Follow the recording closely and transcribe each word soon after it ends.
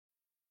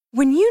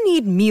When you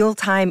need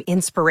mealtime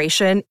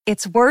inspiration,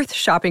 it's worth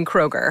shopping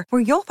Kroger,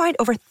 where you'll find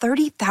over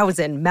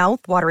 30,000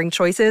 mouth-watering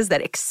choices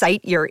that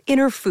excite your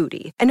inner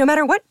foodie. And no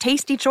matter what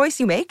tasty choice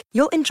you make,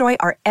 you'll enjoy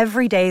our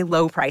everyday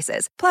low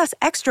prices, plus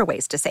extra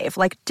ways to save,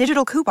 like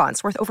digital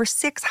coupons worth over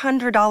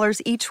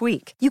 $600 each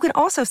week. You can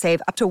also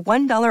save up to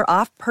 $1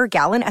 off per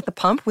gallon at the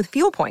pump with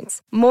fuel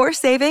points. More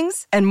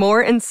savings and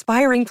more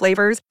inspiring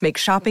flavors make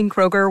shopping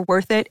Kroger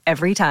worth it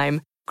every time.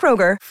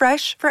 Kroger,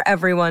 fresh for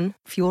everyone.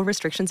 Fuel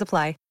restrictions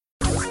apply.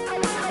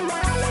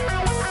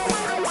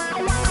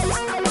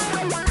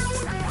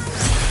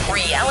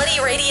 Reality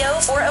radio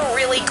for a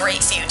really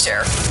great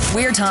future.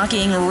 We're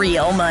talking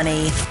real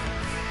money.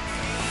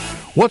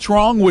 What's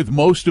wrong with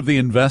most of the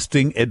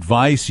investing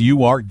advice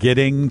you are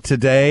getting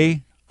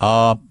today?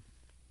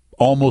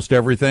 Almost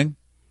everything.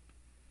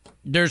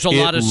 There's a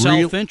lot of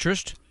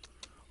self-interest.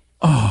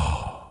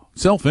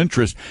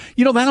 Self-interest.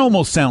 You know, that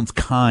almost sounds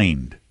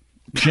kind,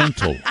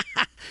 gentle.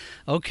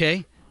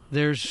 Okay.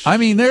 There's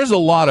a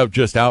lot of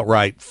just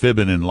outright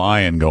fibbing and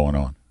lying going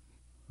on.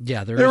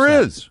 Yeah,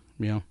 there is.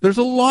 Yeah. There's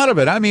a lot of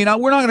it. I mean,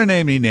 we're not going to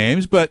name any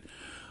names, but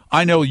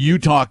I know you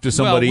talked to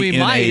somebody we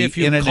might if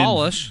you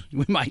call us.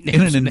 We might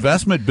name in an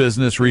investment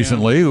business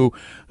recently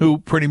who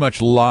pretty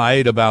much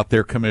lied about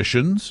their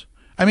commissions.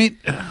 I mean,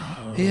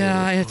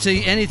 yeah, it's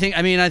anything.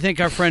 I mean, I think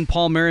our friend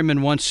Paul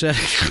Merriman once said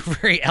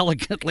very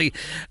elegantly,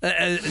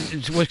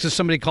 because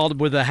somebody called him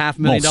with a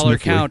 $500,000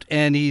 account,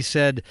 and he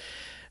said,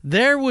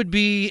 there would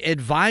be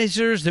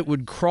advisors that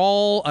would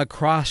crawl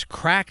across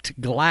cracked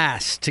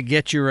glass to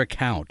get your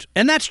account.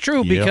 And that's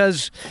true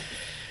because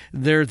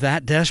they're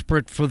that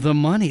desperate for the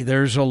money.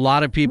 There's a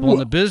lot of people in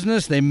the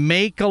business. They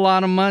make a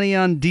lot of money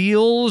on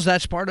deals.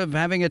 That's part of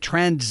having a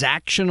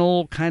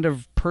transactional kind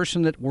of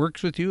person that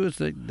works with you, is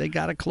that they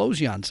got to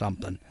close you on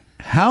something.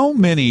 How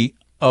many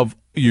of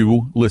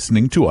you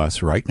listening to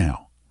us right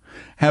now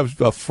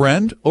have a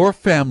friend or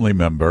family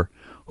member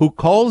who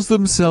calls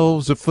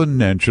themselves a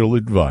financial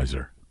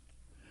advisor?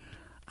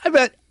 I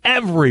bet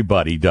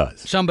everybody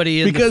does.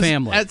 Somebody in the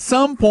family. At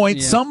some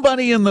point,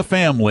 somebody in the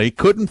family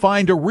couldn't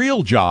find a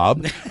real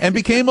job and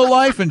became a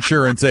life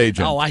insurance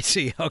agent. Oh, I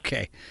see.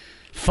 Okay.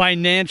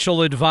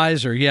 Financial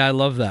advisor. Yeah, I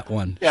love that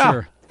one. Yeah.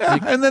 Sure. Yeah.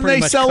 And then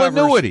they sell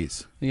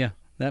annuities. Yeah,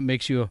 that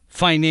makes you a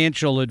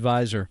financial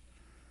advisor.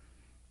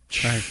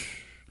 Right.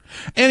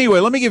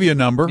 Anyway, let me give you a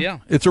number. Yeah.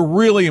 It's a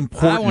really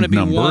important number. I want to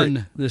be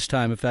one this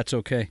time, if that's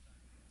okay.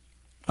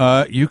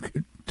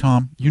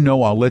 Tom, you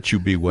know I'll let you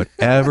be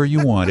whatever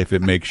you want if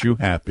it makes you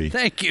happy.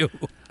 Thank you.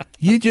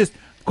 You just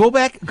go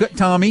back,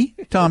 Tommy,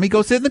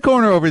 go sit in the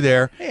corner over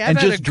there and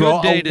just draw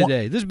a good day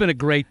today. This has been a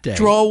great day.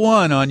 Draw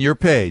one on your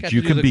page.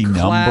 You can be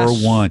number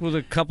one. With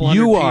a couple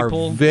hundred you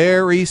people. Are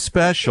very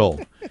special.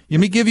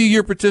 Let me give you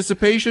your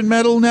participation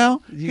medal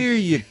now. Here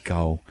you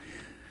go.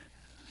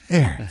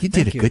 There, you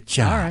did a good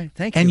job. All right,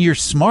 thank you. And you're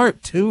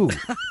smart too.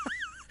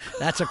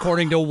 That's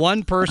according to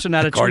one person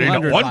out of 200.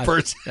 According to one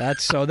person.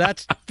 That's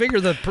figure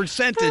the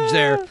percentage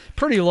there.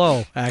 Pretty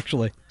low,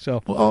 actually.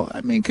 So, well,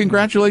 I mean,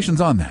 congratulations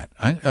on that.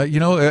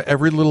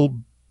 Every little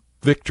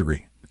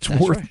victory. It's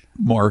worth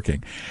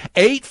marking.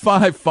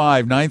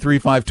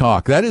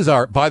 855-935-TALK. That is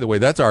by the way,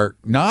 that's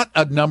not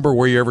a number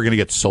where you're ever going to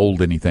get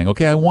sold anything.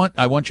 Okay, I want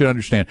you to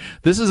understand.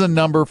 This is a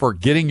number for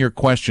getting your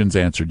questions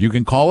answered. You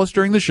can call us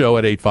during the show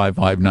at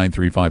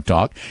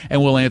 855-935-TALK,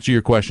 and we'll answer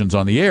your questions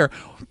on the air.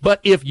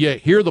 But if you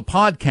hear the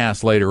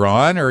podcast later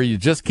on, or you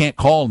just can't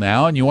call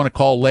now and you want to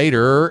call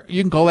later,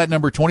 you can call that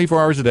number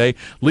 24 hours a day,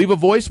 leave a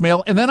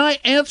voicemail, and then I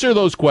answer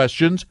those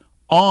questions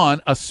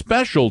on a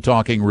special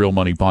Talking Real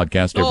Money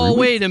podcast every week. Oh,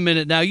 wait a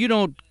minute. Now, you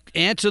don't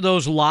answer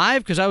those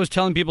live? Because I was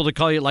telling people to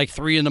call you at like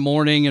 3 in the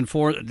morning and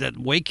 4 that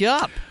wake you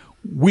up.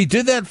 We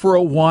did that for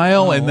a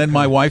while, and then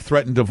my wife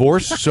threatened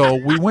divorce, so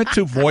we went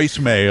to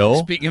voicemail.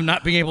 Speaking of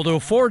not being able to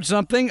afford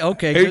something,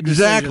 okay, good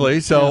exactly.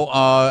 decision. So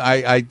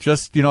I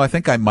just, I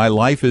think my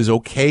life is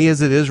okay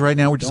as it is right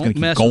now. We're just going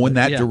to keep going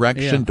that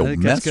direction. Don't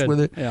mess with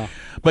it. Yeah.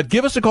 But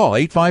give us a call,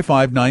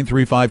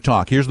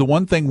 855-935-TALK. Here's the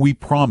one thing we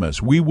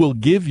promise. We will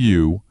give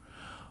you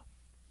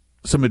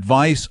some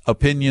advice,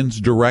 opinions,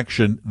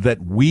 direction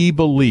that we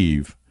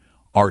believe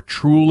are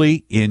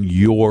truly in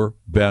your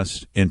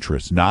best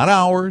interest, not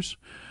ours,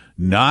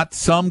 not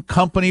some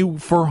company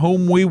for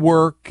whom we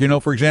work.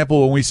 For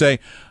example, when we say,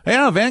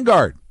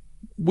 Vanguard,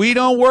 we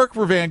don't work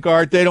for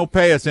Vanguard. They don't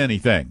pay us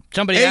anything.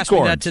 Somebody asked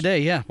me that today.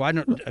 Yeah. Why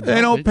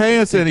they don't pay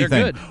us anything.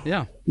 They're good.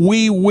 Yeah.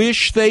 We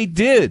wish they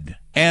did.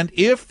 And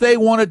if they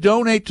want to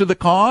donate to the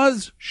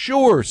cause,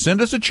 sure,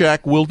 send us a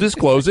check. We'll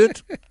disclose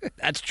it.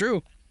 That's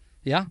true.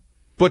 Yeah.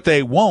 But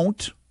they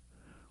won't.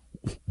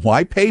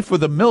 Why pay for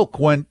the milk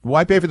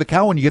why pay for the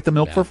cow when you get the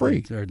milk for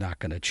free? They're not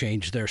going to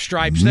change their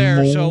stripes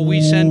there. So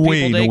we send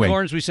people to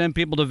Acorns. We send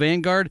people to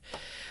Vanguard.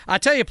 I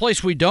tell you a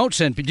place we don't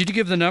send people. Did you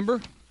give the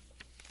number?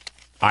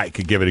 I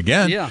could give it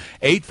again. Yeah.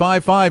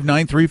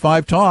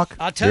 855-935-TALK.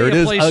 I'll tell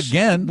you a place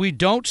again. We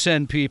don't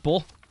send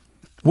people.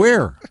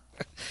 Where?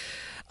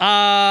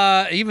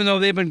 Even though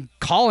they've been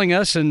calling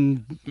us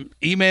and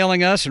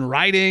emailing us and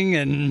writing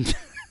and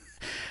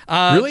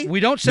Really? We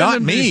don't send Not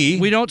them. me.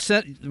 We don't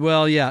send.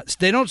 Well, yeah,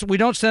 they don't. We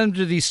don't send them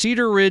to the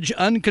Cedar Ridge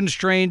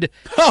Unconstrained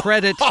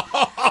Credit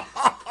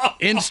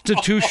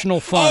Institutional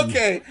Fund.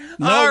 Okay.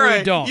 No, All right.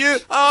 we don't.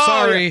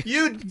 Sorry.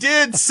 You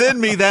did send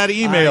me that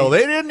email.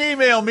 They didn't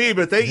email me,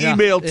 but they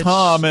emailed it's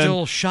Tom. still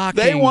and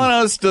shocking. They want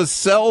us to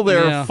sell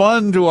their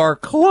fund to our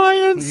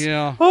clients.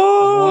 Yeah.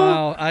 Oh.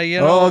 Wow.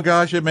 Oh,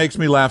 gosh, it makes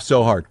me laugh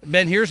so hard.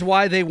 Ben, here's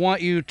why they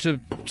want you to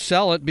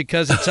sell it,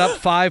 because it's up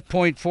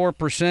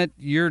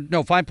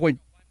 5.4%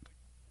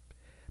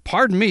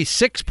 pardon me,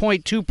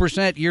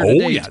 6.2% year to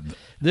date. Yeah.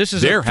 This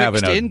is They're a fixed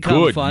having a income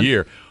good fund.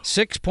 year.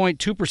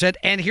 6.2%.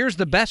 And here's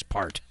the best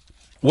part.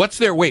 What's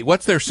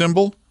their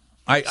symbol?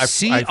 I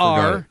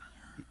forgot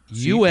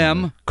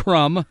it.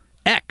 CRUM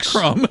X.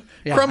 Crumb.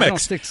 Yeah,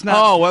 Crumx. it's not,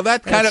 Oh, well,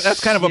 that's kind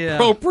of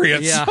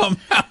appropriate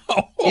somehow.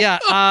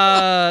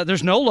 Yeah,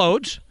 there's no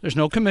loads. There's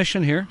no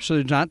commission here, so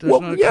there's no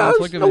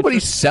conflict of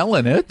nobody's interest.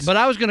 selling it. But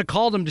I was going to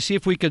call them to see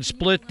if we could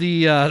split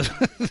the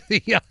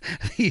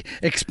the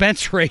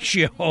expense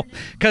ratio,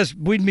 because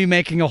we'd be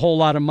making a whole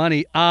lot of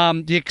money.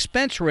 The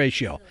expense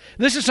ratio.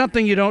 This is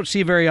something you don't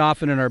see very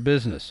often in our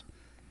business.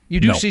 You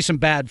do see some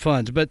bad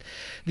funds, but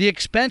the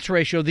expense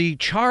ratio, the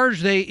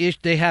charge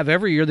they have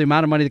every year, the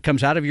amount of money that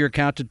comes out of your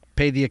account to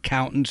pay the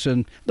accountants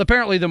and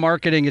apparently the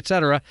marketing, et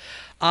cetera,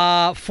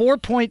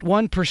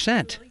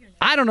 4.1%.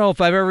 I don't know if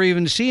I've ever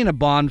even seen a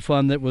bond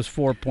fund that was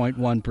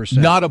 4.1%.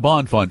 Not a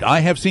bond fund.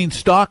 I have seen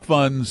stock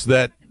funds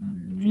that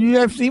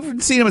I've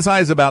even seen them as high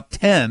as about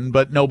 10,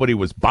 but nobody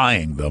was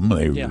buying them.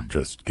 They were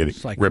just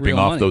ripping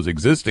off those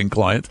existing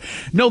clients.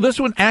 No, this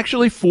one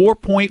actually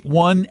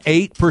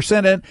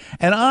 4.18%.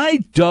 And I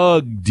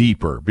dug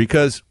deeper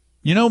because,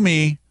 you know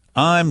me,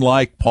 I'm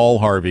like Paul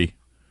Harvey.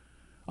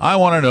 I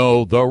want to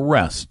know the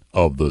rest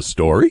of the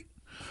story.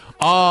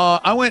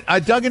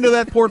 I dug into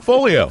that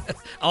portfolio.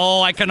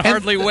 Oh, I can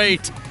hardly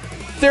wait.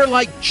 They're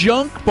like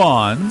junk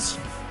bonds.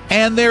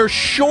 And they're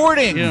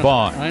shorting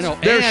bonds. I know.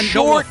 They're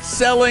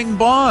short-selling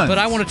bonds. But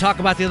I want to talk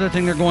about the other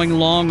thing they're going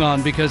long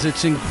on, because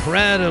it's an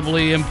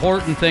incredibly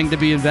important thing to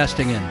be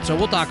investing in. So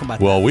we'll talk about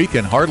that. Well, we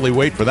can hardly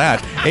wait for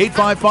that.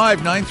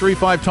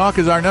 855-935-TALK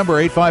is our number.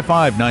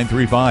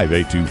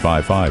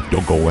 855-935-8255.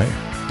 Don't go away.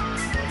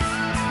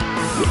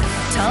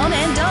 Tom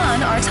and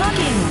Don are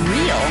talking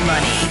real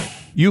money.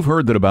 You've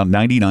heard that about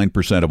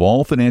 99% of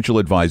all financial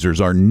advisors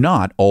are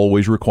not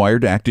always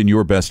required to act in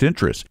your best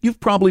interest.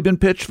 You've probably been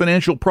pitched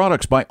financial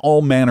products by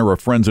all manner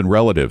of friends and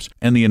relatives,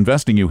 and the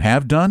investing you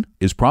have done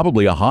is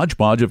probably a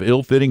hodgepodge of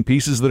ill-fitting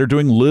pieces that are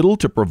doing little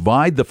to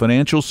provide the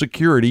financial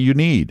security you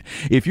need.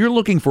 If you're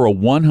looking for a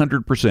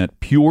 100%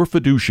 pure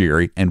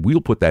fiduciary, and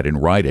we'll put that in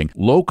writing,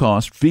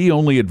 low-cost,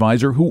 fee-only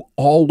advisor who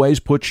always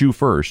puts you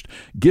first,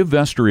 give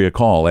Vestory a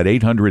call at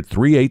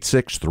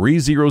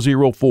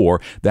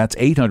 800-386-3004. That's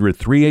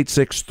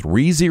 800-386-3004,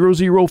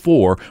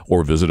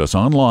 or visit us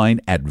online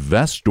at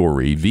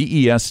Vestory,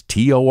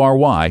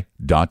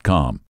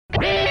 VESTORY.com.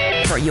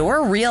 For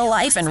your real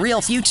life and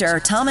real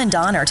future, Tom and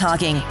Don are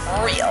talking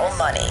real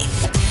money.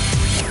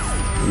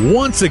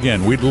 Once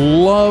again, we'd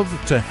love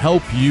to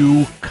help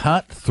you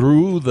cut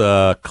through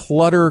the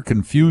clutter,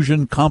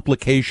 confusion,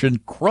 complication,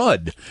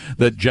 crud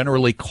that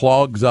generally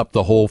clogs up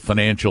the whole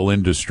financial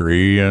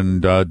industry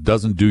and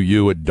doesn't do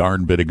you a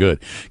darn bit of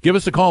good. Give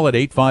us a call at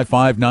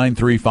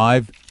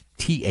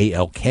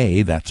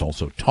 855-935-TALK. That's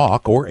also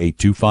talk, or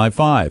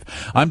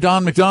 8255. I'm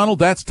Don McDonald.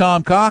 That's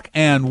Tom Cock,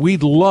 and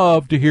we'd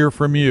love to hear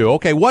from you.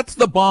 Okay, what's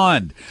the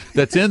bond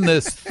that's in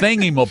this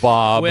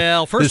thingy-mabob?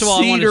 Well, first of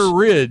all, Cedar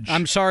Ridge.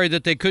 I'm sorry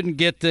that they couldn't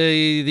get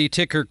the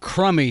ticker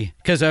Crummy,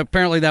 because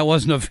apparently that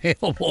wasn't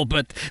available,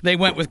 but they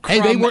went with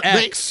Crum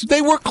X.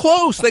 They were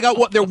close. They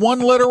got they're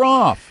one letter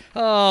off.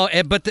 Oh,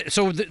 but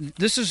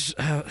this is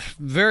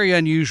very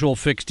unusual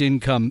fixed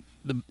income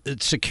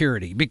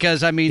security,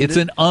 because I mean it's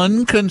an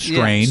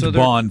unconstrained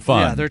bond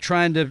fund. Yeah, they're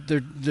trying to.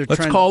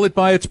 Let's call it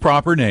by its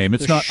proper name.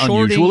 It's not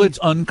unusual. It's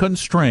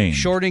unconstrained.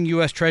 Shorting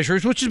U.S.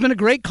 Treasuries, which has been a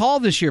great call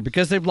this year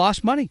because they've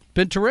lost money.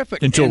 Been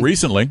terrific until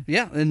recently.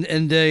 Yeah,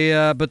 and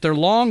they but they're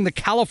long the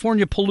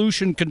California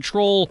Pollution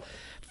Control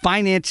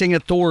Financing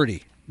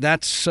Authority.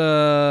 That's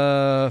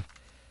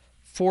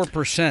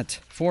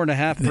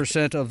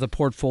 4.5% of the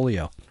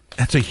portfolio.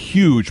 That's a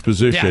huge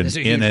position. Yeah, it's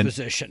a huge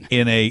position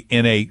in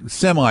a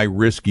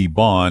semi-risky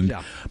bond.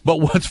 Yeah.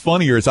 But what's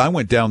funnier is I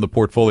went down the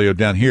portfolio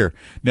down here.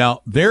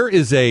 Now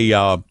there's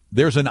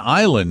an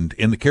island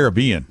in the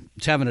Caribbean.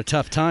 It's having a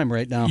tough time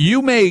right now.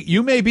 You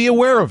may be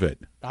aware of it.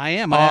 I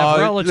am. I have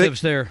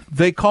relatives there.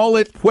 They call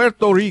it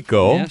Puerto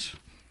Rico. Yes.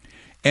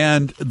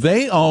 And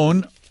they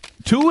own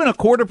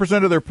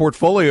 2.25% of their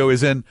portfolio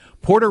is in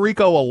Puerto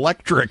Rico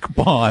electric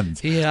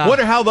bonds. Yeah.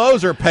 Wonder how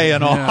those are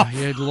paying off.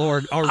 Yeah,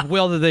 Lord. Or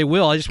whether they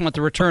will. I just want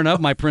the return of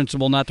my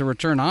principal, not the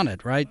return on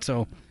it, right?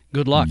 So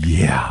good luck.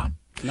 Yeah.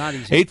 Not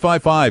easy.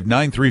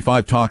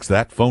 855-935-TALK's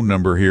that phone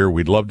number here.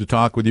 We'd love to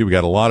talk with you. We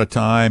got a lot of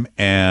time.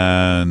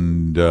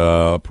 And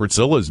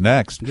Priscilla's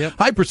next. Yep.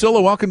 Hi,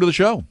 Priscilla. Welcome to the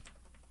show.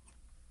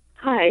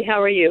 Hi,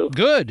 how are you?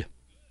 Good.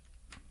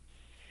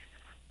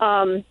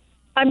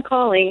 I'm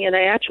calling, and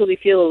I actually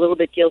feel a little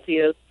bit guilty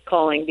of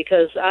calling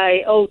because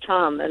I owe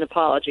Tom an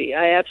apology.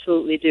 I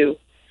absolutely do.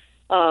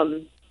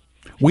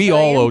 We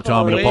all owe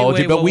Tom an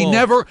apology, but we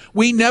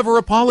never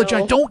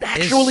apologize. No. Don't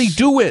actually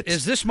do it.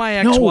 Is this my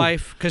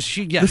ex-wife? Because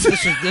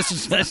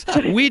this.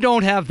 We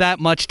don't have that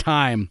much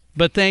time,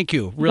 but thank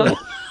you, really.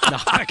 No,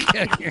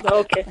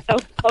 Okay.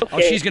 Oh,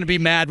 she's going to be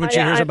mad when she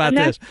hears about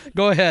this.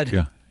 Go ahead.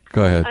 Yeah,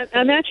 go ahead.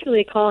 I'm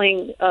actually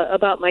calling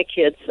about my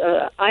kids.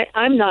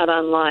 I'm not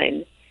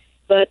online,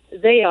 but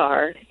they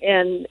are,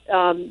 and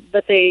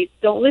but they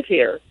don't live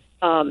here.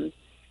 And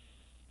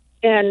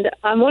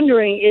I'm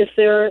wondering, is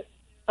there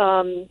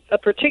a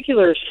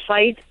particular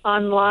site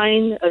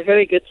online, a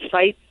very good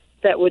site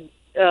that would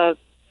that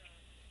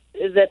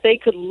they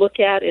could look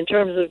at in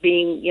terms of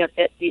being,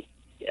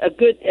 a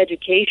good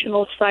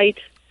educational site?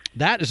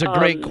 That is a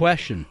great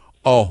question.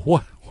 Oh,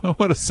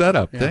 what a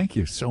setup. Yeah. Thank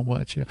you so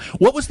much. Yeah.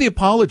 What was the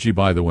apology,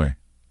 by the way?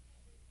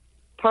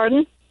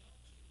 Pardon?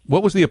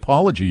 What was the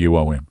apology you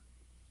owe him?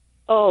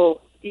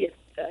 Oh,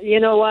 you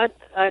know what?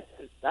 I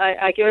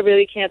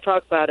really can't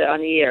talk about it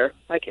on the air.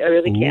 I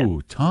really can't.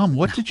 Ooh, Tom,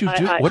 what did you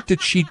do? What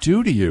did she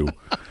do to you?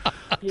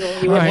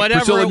 Right.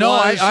 Whatever Priscilla, it no,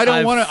 was, I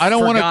don't want to.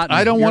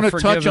 I don't want to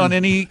touch on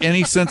forgiven.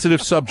 any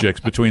sensitive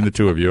subjects between the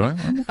two of you.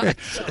 I'm okay.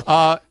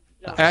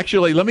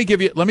 Actually, let me give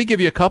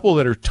you a couple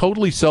that are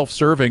totally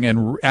self-serving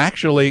and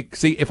actually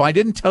see. If I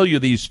didn't tell you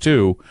these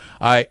two,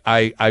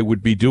 I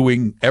would be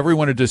doing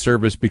everyone a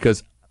disservice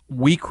because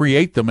we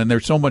create them and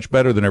they're so much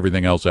better than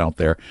everything else out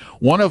there.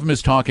 One of them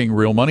is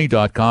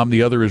talkingrealmoney.com.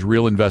 The other is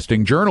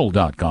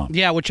realinvestingjournal.com.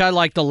 Yeah, which I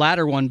like the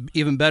latter one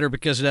even better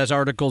because it has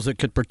articles that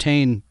could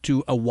pertain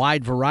to a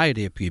wide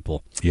variety of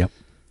people. Yep.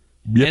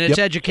 And it's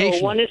educational.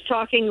 So one is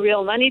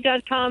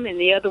talkingrealmoney.com and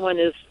the other one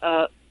is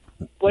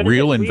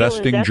Real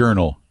Investing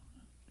Journal.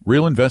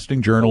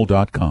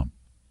 Realinvestingjournal.com.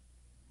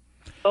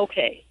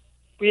 Okay.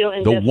 Real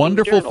Investing The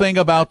wonderful Journal. thing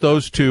about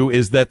those two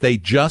is that they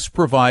just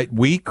provide,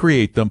 we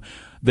create them,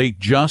 they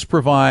just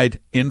provide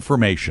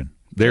information.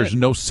 There's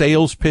no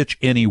sales pitch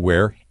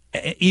anywhere,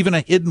 even a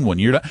hidden one.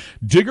 You're not,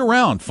 dig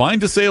around,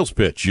 find a sales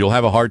pitch. You'll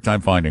have a hard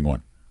time finding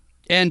one.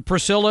 And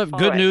Priscilla,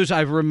 good news,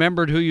 I've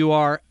remembered who you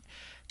are.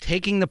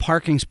 Taking the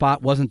parking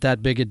spot wasn't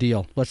that big a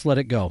deal. Let's let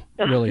it go.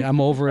 Really,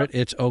 I'm over it.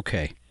 It's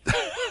okay.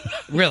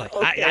 Really,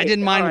 Okay, I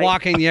didn't mind all right.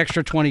 walking the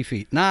extra 20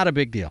 feet. Not a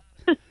big deal.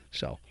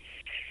 So,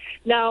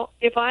 Now,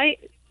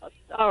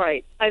 all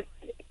right,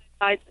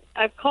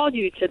 I've called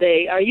you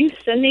today. Are you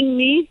sending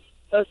me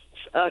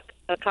a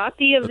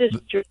copy of this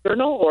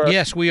journal? Or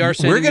yes, we are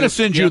sending We're going to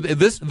send you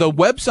this. The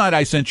website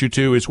I sent you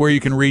to is where you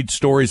can read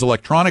stories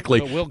electronically.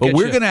 But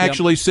we're going to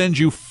actually send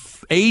you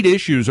 8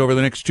 issues over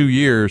the next 2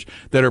 years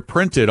that are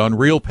printed on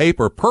real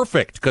paper.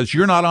 Perfect, because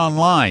you're not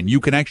online. You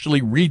can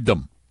actually read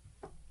them.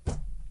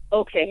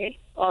 Okay,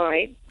 all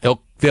right.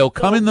 They'll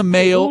come in the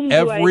mail whom do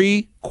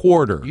every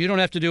quarter. You don't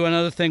have to do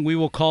another thing. We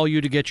will call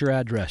you to get your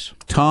address.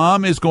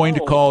 Tom is going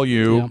to call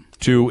you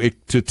to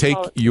take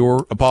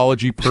your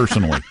apology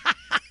personally.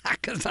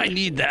 Because I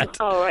need that.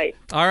 All right.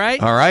 All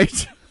right? All right?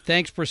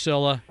 Thanks,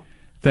 Priscilla.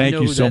 Thank I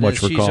know you who so that much is.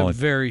 for She's calling. a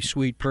very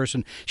sweet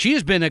person. She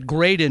has been a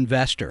great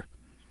investor.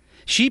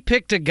 She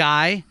picked a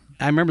guy.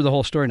 I remember the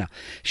whole story now.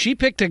 She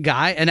picked a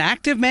guy, an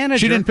active manager.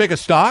 She didn't pick a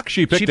stock.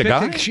 She picked a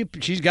guy.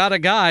 She's got a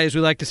guy, as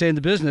we like to say in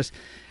the business,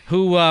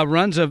 who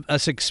runs a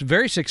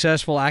very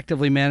successful,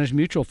 actively managed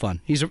mutual fund.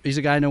 He's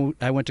a guy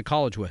I went to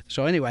college with.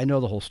 So anyway, I know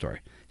the whole story.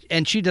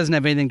 And she doesn't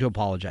have anything to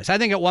apologize. I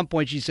think at one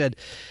point she said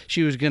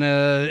she was going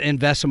to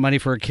invest some money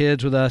for her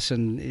kids with us.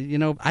 And,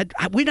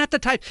 we're not the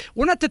type.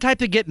 We're not the type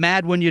to get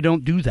mad when you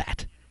don't do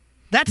that.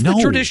 That's the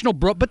traditional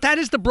but that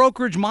is the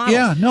brokerage model.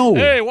 Yeah, no.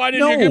 Hey, why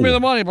didn't you give me the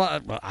money?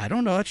 Well, I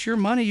don't know. It's your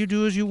money. You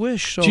do as you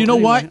wish. So Do you know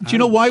anyway, why? Do you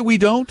know why we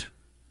don't?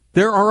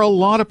 There are a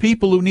lot of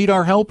people who need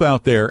our help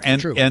out there,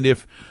 and True. and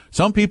if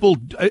some people,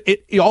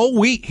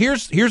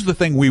 here's the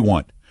thing we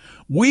want.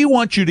 We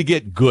want you to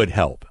get good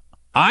help.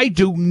 I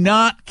do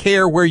not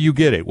care where you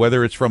get it,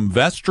 whether it's from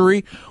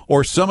Vestory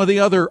or some of the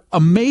other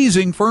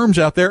amazing firms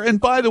out there.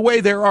 And by the way,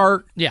 there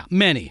are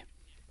many.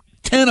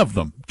 10 of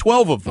them,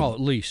 12 of them. Oh, at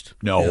least.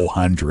 No,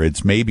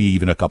 hundreds, maybe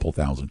even a couple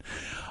thousand.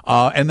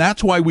 And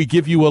that's why we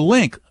give you a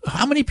link.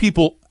 How many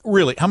people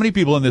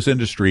in this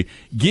industry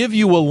give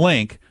you a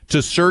link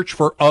to search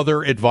for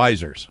other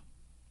advisors?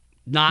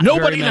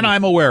 Nobody that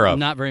I'm aware of.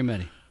 Not very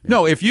many.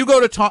 No, if you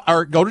go to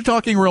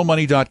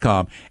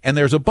talkingrealmoney.com and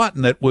there's a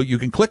button that you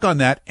can click on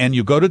that and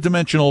you go to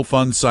Dimensional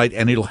Fund site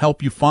and it'll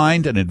help you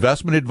find an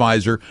investment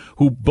advisor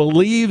who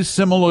believes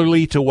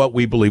similarly to what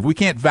we believe. We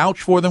can't vouch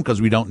for them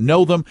because we don't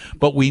know them,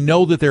 but we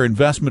know that their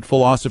investment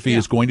philosophy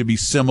is going to be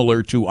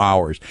similar to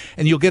ours.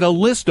 And you'll get a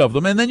list of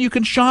them and then you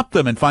can shop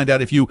them and find out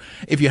if you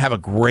have a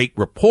great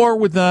rapport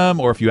with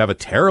them or if you have a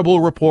terrible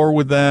rapport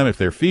with them, if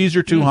their fees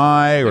are too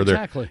high or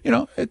exactly.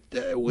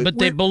 But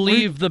they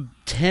believe the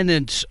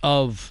tenets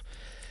of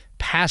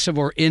passive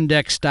or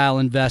index style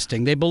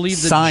investing. They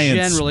believe that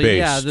Science-based.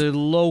 generally, the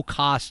low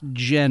cost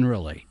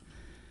generally.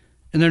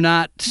 And they're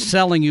not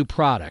selling you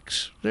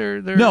products. They're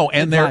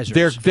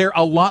advisors. they're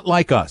a lot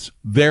like us.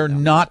 They're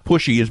not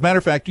pushy. As a matter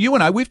of fact, you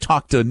and I, we've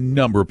talked to a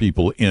number of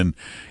people in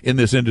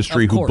this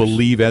industry who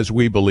believe as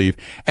we believe,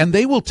 and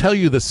they will tell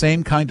you the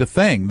same kind of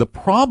thing. The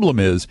problem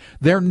is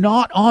they're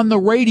not on the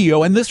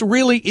radio, and this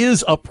really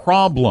is a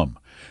problem.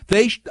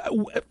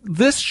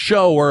 This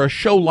show or a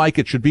show like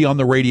it should be on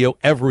the radio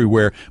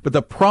everywhere, but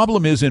the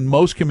problem is in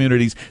most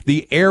communities,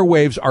 the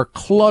airwaves are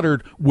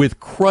cluttered with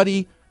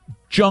cruddy,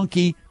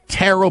 junky,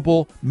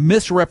 terrible,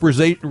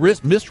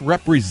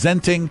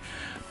 misrepresenting,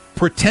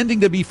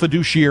 pretending to be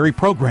fiduciary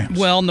programs.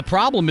 Well, and the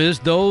problem is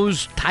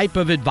those type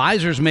of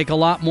advisors make a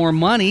lot more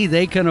money.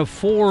 They can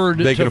afford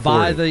to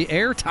buy the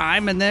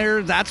airtime, and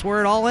that's where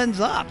it all ends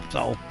up.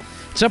 So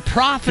it's a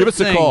profit Give us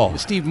thing, a call.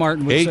 Steve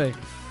Martin would say.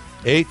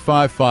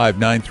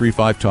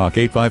 855-935-TALK,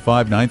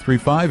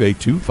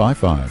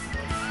 855-935-8255.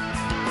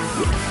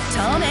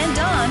 Tom and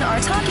Don are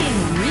talking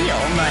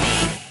real money.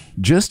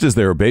 Just as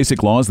there are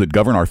basic laws that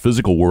govern our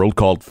physical world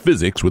called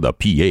physics with a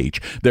PH,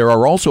 there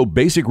are also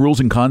basic rules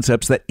and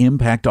concepts that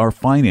impact our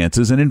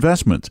finances and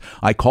investments.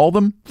 I call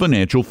them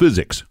financial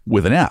physics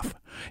with an F.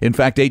 In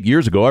fact, 8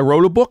 years ago, I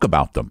wrote a book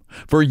about them.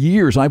 For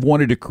years, I've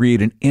wanted to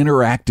create an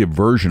interactive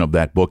version of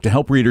that book to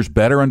help readers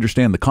better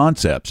understand the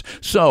concepts.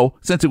 So,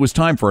 since it was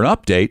time for an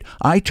update,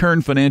 I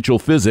turned financial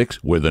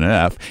physics, with an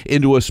F,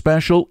 into a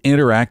special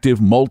interactive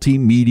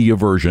multimedia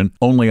version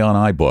only on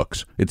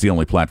iBooks. It's the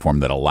only platform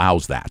that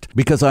allows that.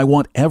 Because I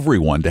want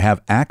everyone to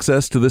have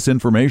access to this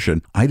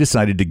information, I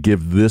decided to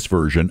give this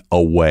version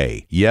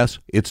away. Yes,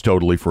 it's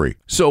totally free.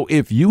 So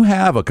if you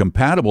have a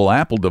compatible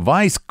Apple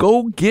device,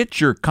 go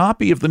get your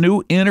copy of the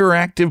new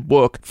interactive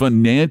book,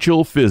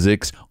 Financial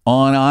Physics,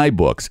 on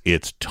iBooks.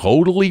 It's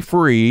totally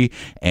free,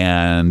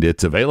 and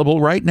it's available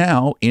right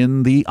now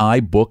in the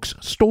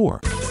iBooks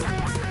store.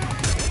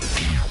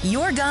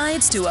 Your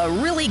guides to a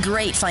really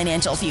great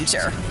financial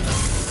future.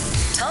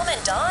 Tom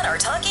and Don are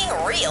talking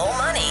real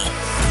money.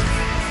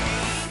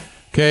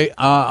 Okay,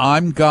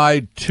 I'm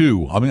guide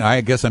 2.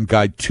 I guess I'm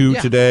guide 2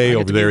 today.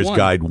 Over there is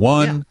guide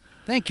 1. Yeah.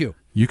 Thank you.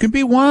 You can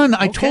be 1.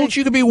 I told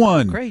you to be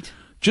 1. Great.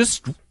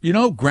 Just,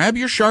 grab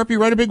your Sharpie,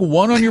 write a big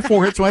 1 on your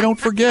forehead so I don't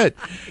forget.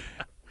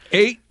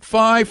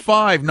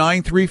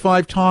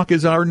 855-935-TALK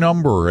is our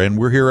number, and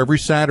we're here every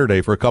Saturday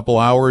for a couple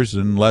hours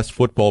unless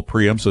football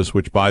preempts us,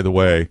 which, by the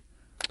way,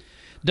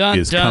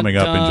 is coming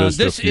up in just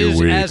a few weeks.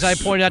 This is, as I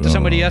pointed out to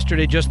somebody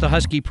yesterday, just the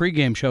Husky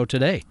pregame show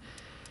today.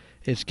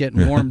 It's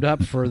getting warmed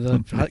up for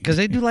because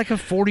they do like a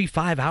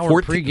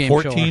 45-hour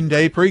pregame show.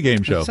 14-day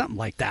pregame show. Something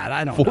like that.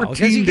 I don't know.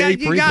 14-day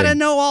pregame. You got to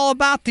know all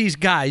about these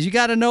guys. You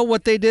got to know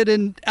what they did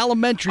in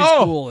elementary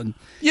school and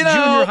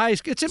junior high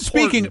school. It's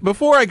important.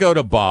 Before I go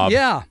to Bob.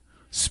 Yeah.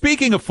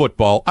 Speaking of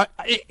football, I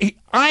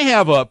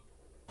have a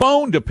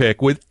bone to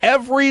pick with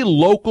every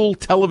local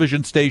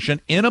television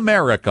station in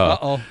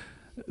America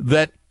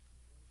that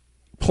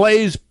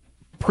plays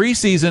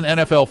preseason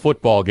NFL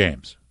football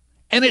games.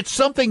 And it's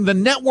something the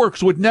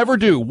networks would never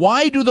do.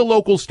 Why do the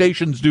local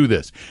stations do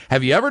this?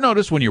 Have you ever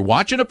noticed when you're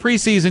watching a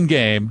preseason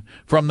game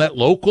from that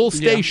local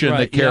station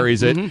that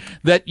carries it,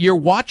 that you're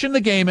watching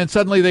the game and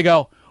suddenly they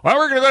go, well,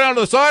 we're going to go down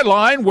to the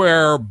sideline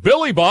where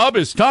Billy Bob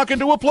is talking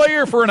to a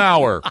player for an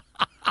hour.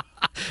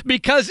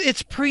 Because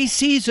it's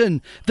preseason.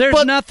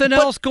 There's nothing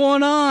else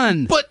going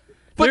on. But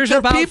there's there are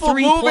about people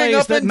 3 moving plays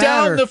up and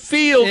down the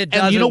field. It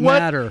and you know what?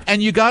 matter.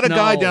 And you got a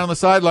guy down the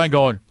sideline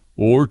going,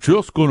 well, we're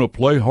just going to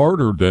play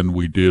harder than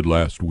we did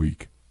last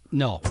week.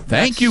 No.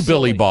 Thank you,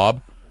 Billy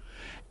Bob.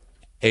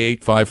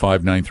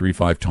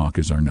 855-935-TALK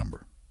is our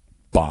number.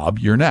 Bob,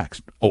 you're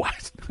next. Oh,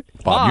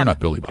 Bob, you're not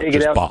Billy Bob,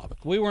 just Bob.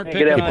 We weren't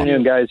picking Good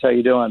afternoon, guys. How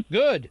you doing?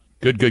 Good.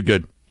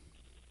 Good.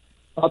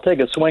 I'll take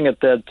a swing at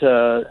that.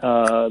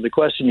 The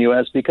question you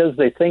asked, because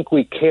they think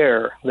we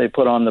care, they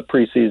put on the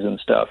preseason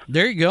stuff.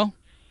 There you go.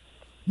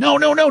 No,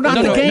 not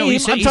the game.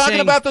 I'm talking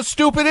about the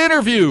stupid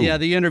interview. Yeah,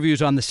 the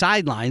interviews on the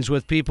sidelines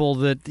with people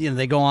that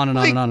they go on and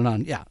on and on and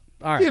on. Yeah,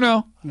 all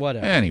right.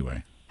 Whatever.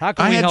 Anyway, how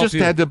can we help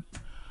you?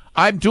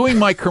 I'm doing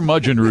my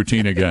curmudgeon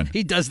routine again.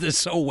 He does this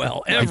so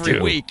well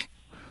every week.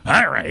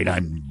 All right,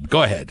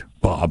 go ahead,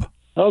 Bob.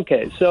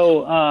 Okay,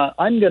 so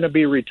I'm going to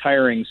be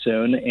retiring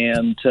soon,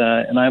 and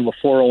I have a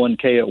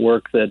 401k at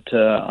work that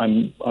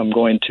I'm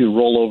going to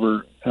roll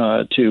over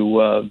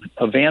to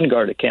a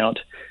Vanguard account.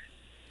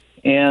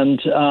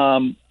 And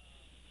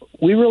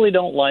we really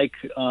don't like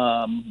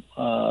bonds,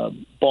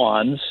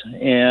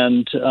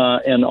 and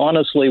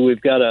honestly,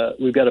 we've got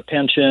a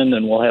pension,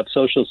 and we'll have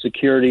Social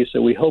Security,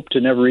 so we hope to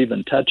never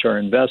even touch our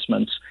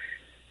investments.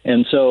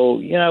 And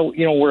so,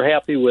 we're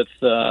happy with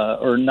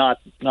or not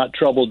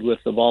troubled with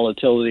the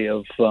volatility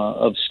of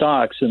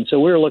stocks. And so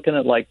we're looking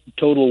at like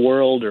Total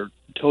World or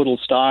Total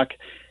Stock,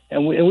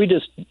 and we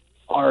just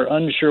are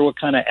unsure what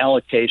kind of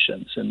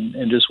allocations,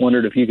 and just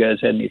wondered if you guys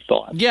had any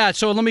thoughts. Yeah,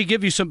 so let me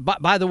give you some.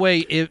 By the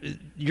way,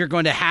 you're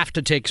going to have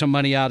to take some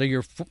money out of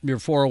your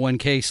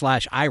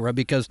 401k/IRA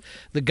because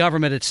the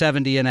government at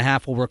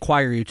 70.5 will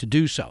require you to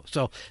do so.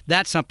 So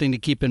that's something to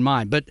keep in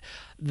mind. But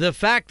the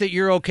fact that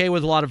you're okay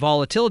with a lot of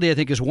volatility, I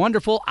think, is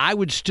wonderful. I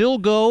would still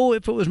go,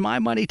 if it was my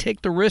money,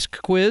 take the risk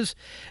quiz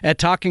at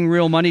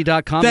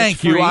talkingrealmoney.com.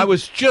 Thank you. I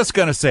was just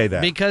going to say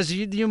that. Because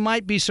you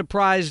might be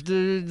surprised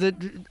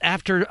that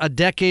after a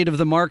decade of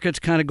the markets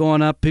kind of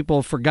going up, people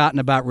have forgotten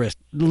about risk.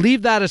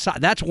 Leave that aside.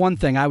 That's one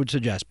thing I would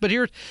suggest. But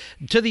here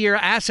to your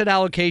asset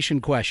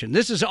allocation question.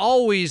 This is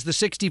always the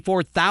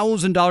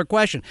 $64,000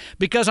 question,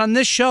 because on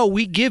this show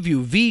we give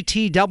you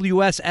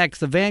VTWSX,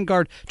 the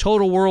Vanguard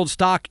Total World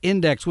Stock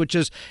Index, which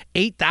is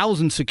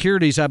 8,000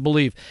 securities, I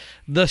believe.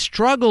 The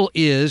struggle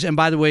is, and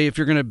by the way, if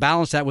you're going to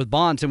balance that with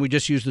bonds, then we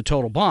just use the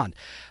total bond.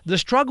 The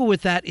struggle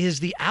with that is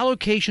the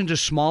allocation to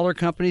smaller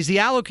companies, the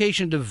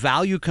allocation to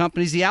value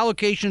companies, the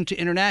allocation to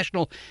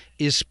international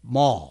is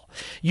small.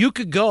 You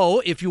could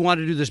go, if you want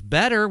to do this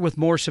better with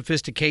more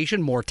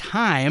sophistication, more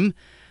time,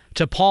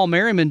 to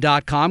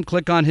paulmerriman.com,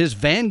 click on his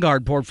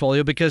Vanguard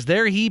portfolio, because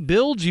there he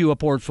builds you a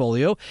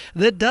portfolio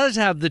that does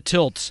have the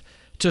tilts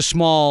to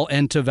small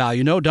and to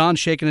value. No, Don's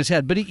shaking his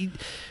head, but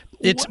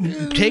it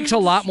takes a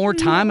lot more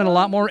time and a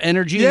lot more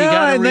energy.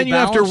 Yeah, and then you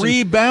have to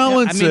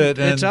rebalance it.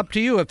 It's up to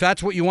you. If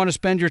that's what you want to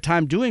spend your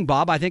time doing,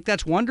 Bob, I think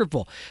that's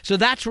wonderful.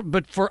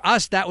 But for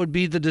us, that would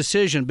be the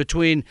decision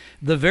between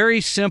the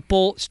very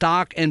simple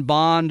stock and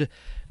bond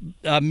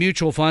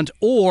mutual funds,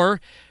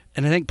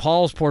 and I think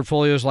Paul's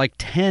portfolio is like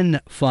 10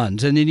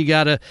 funds. And then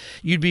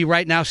you'd be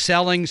right now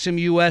selling some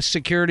U.S.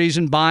 securities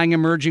and buying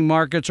emerging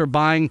markets, or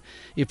buying,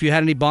 if you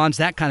had any bonds,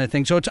 that kind of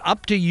thing. So it's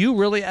up to you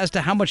really as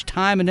to how much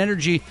time and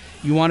energy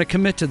you want to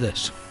commit to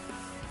this.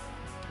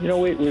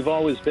 We've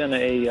always been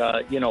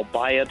a,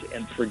 buy it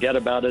and forget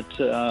about it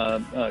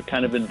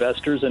kind of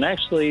investors. And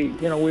actually,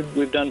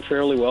 we've done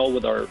fairly well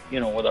with our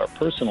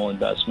personal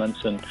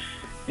investments.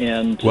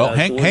 Well,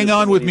 hang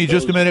on with me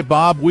just a minute,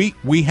 Bob.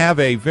 We have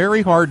a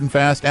very hard and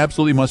fast,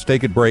 absolutely must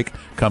take it break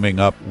coming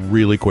up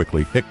really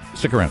quickly.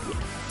 Stick around.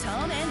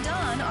 Tom and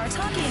Don are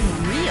talking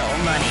real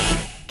money.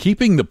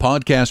 Keeping the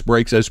podcast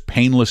breaks as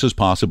painless as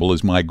possible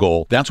is my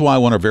goal. That's why I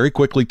want to very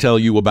quickly tell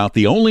you about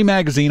the only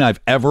magazine I've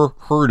ever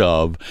heard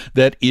of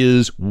that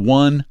is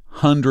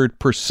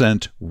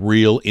 100%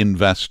 real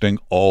investing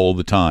all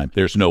the time.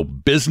 There's no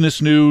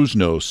business news,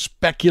 no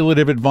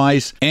speculative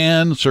advice,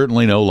 and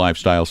certainly no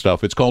lifestyle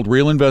stuff. It's called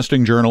Real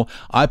Investing Journal.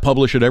 I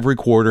publish it every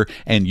quarter,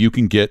 and you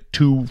can get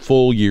 2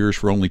 full years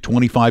for only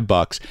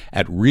 $25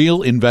 at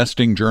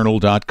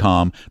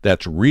realinvestingjournal.com.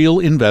 That's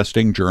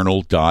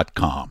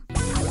realinvestingjournal.com.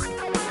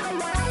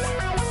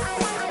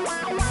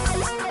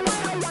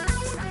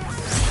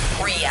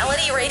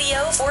 Reality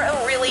radio for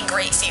a really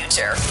great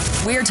future.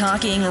 We're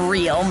talking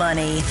real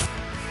money.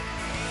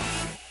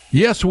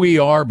 Yes, we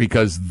are,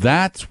 because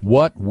that's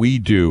what we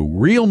do.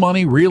 Real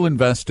money, real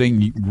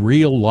investing,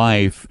 real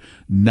life,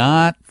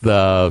 not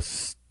the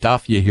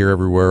stuff you hear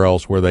everywhere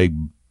else where they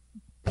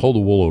pull the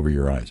wool over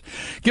your eyes.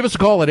 Give us a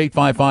call at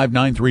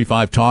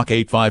 855-935-TALK,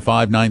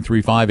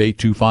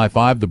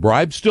 855-935-8255. The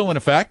bribe's still in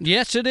effect.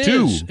 Yes, it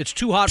is. It's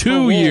too hot for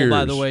wool, years.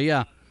 By the way,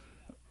 yeah.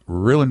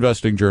 Real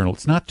Investing Journal.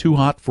 It's not too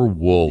hot for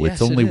wool.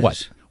 Yes, it's only it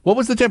is. What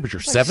was the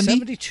temperature? 70?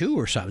 72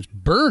 or something. It's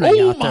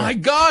burning out there. Oh, my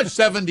gosh,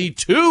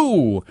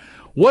 72.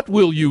 What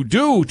will you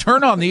do?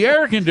 Turn on the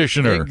air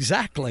conditioner.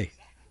 Exactly.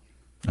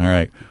 All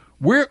right.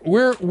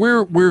 We're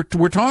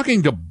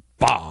talking to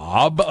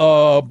Bob.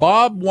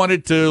 Bob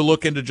wanted to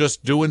look into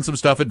just doing some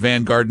stuff at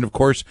Vanguard, and of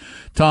course,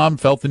 Tom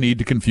felt the need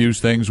to confuse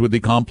things with the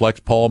complex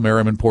Paul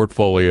Merriman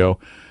portfolio.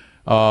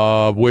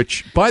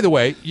 Which, by the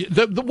way,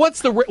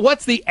 what's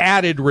the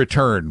added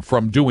return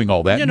from doing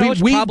all that?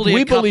 It's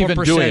probably a couple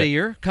percent a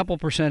year. Couple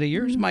percent a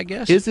year is my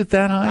guess. Is it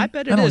that high? I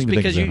bet it is,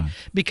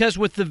 because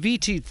with the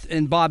VT,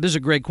 and Bob, this is a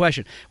great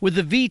question. With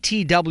the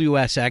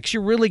VTWSX,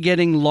 you're really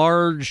getting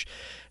large,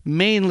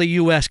 mainly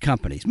U.S.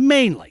 companies.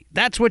 Mainly,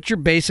 that's what you're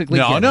basically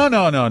getting.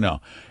 No.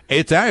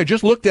 I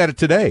just looked at it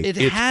today.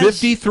 It's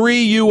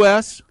 53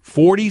 U.S.,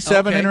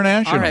 47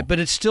 international. All right, but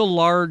it's still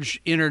large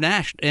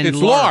international. It's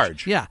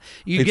large. Yeah.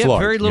 You get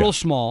very little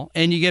small,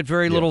 and you get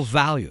very little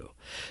value.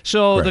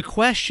 So the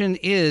question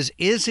is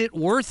it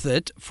worth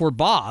it for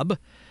Bob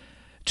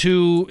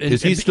to...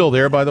 Is he still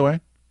there, by the way?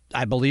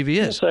 I believe he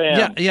is. Yes, I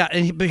am. Yeah.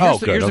 But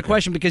here's the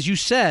question, because you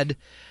said...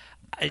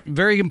 a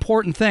very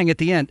important thing at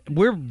the end.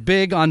 We're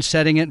big on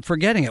setting it and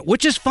forgetting it,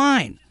 which is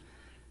fine.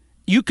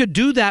 You could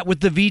do that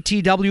with the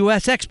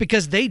VTWSX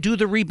because they do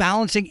the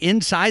rebalancing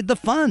inside the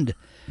fund.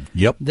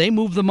 Yep. They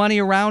move the money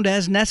around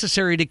as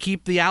necessary to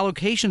keep the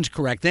allocations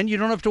correct. Then you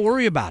don't have to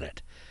worry about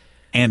it.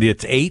 And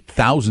it's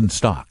 8,000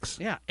 stocks.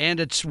 Yeah, and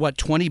it's,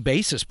 20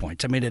 basis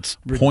points. I mean, it's...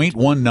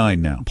 0.19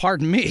 now.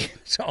 Pardon me.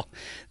 So...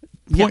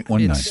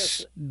 0.19.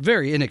 It's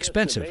very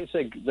inexpensive.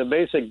 The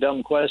basic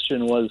dumb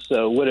question was,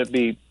 would it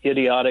be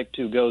idiotic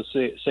to go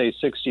say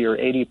 60 or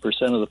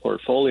 80% of the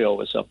portfolio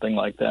with something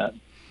like that?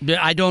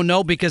 I don't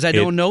know, because I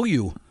don't know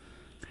you.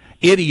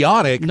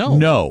 Idiotic?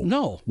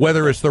 No.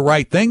 Whether it's the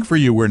right thing for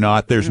you or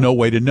not, there's no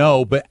way to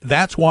know. But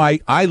that's why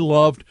I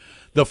loved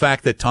the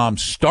fact that Tom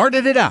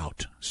started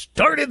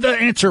the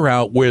answer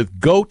out with,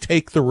 go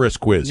take the risk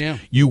quiz. Yeah.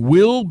 You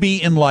will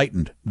be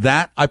enlightened.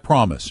 That I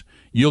promise.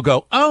 you'll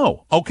go,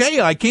 oh,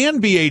 okay, I can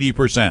be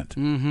 80%.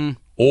 Mm-hmm.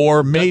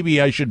 Or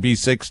maybe I should be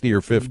 60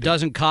 or 50. It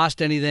doesn't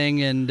cost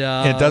anything, and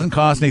it doesn't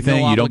cost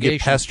anything. No you don't get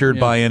pestered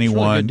by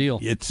anyone. It's a really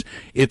good deal.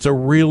 It's a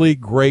really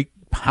great,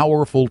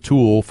 powerful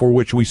tool for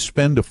which we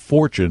spend a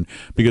fortune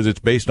because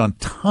it's based on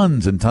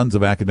tons and tons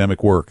of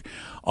academic work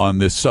on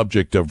this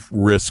subject of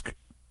risk.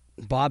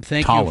 Bob,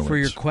 thank tolerance. you for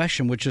your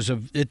question, which is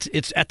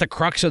it's at the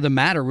crux of the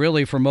matter,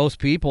 really, for most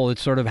people.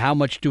 It's sort of how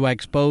much do I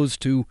expose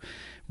to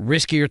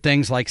riskier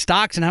things like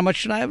stocks, and how much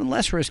should I have in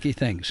less risky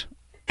things?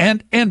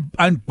 And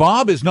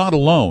Bob is not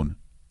alone.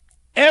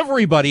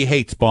 Everybody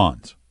hates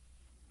bonds.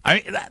 I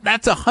mean,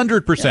 that's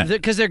 100%.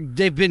 Because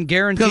they've been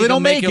guaranteed they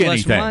don't make you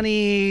less anything.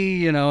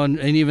 money, and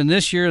even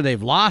this year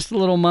they've lost a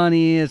little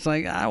money. It's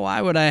like,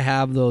 why would I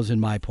have those in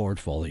my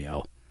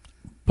portfolio?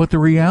 But the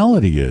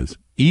reality is,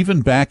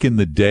 even back in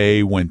the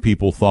day when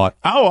people thought,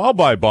 I'll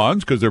buy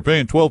bonds because they're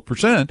paying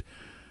 12%,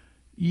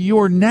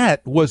 your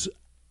net was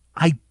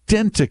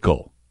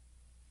identical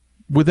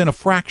within a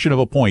fraction of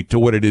a point to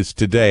what it is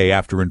today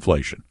after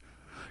inflation.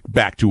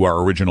 Back to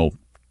our original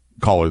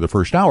caller the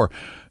first hour.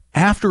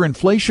 After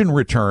inflation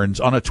returns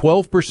on a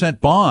 12%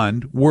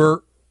 bond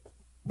were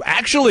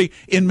actually,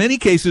 in many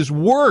cases,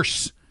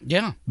 worse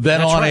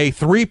than on a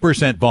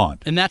 3%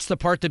 bond. And that's the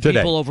part that today.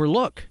 People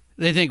overlook.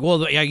 They think,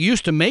 well, I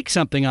used to make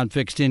something on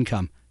fixed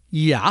income.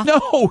 Yeah.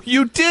 No,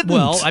 you didn't.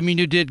 Well, I mean,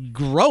 you did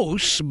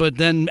gross, but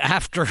then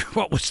after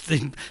what was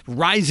the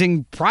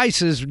rising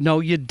prices,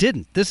 no, you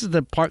didn't. This is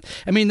the part.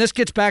 I mean, this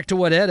gets back to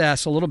what Ed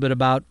asked a little bit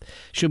about,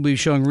 should we be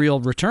showing real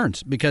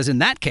returns? Because in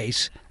that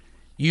case,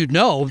 you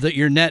know that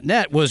your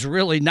net was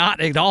really not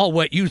at all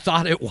what you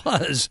thought it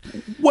was.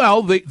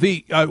 Well,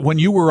 the when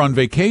you were on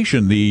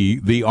vacation,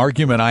 the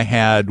argument I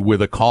had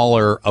with a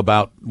caller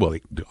about,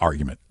 the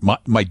argument,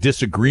 my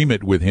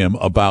disagreement with him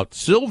about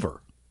silver.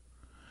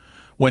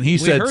 When he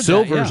said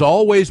silver's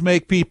always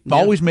made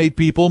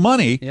people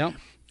money,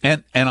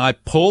 and I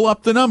pull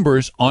up the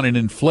numbers on an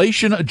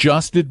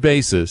inflation-adjusted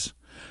basis,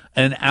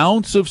 an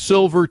ounce of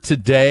silver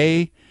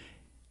today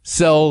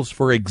sells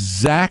for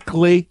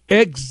exactly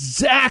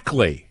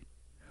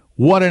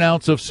what an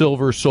ounce of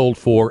silver sold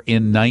for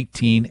in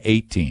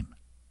 1918.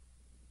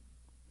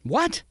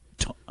 What?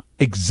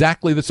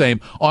 Exactly the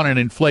same on an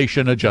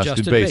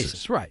inflation-adjusted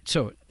basis. Right.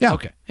 So, yeah.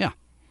 Okay, yeah.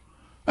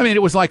 I mean,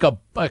 it was like a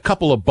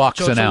couple of bucks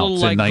an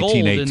ounce in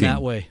 1918. Gold in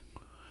that way.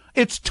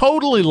 It's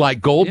totally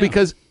like gold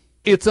because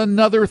it's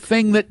another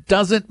thing that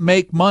doesn't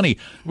make money.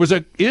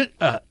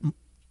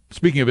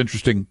 Speaking of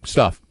interesting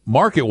stuff,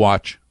 Market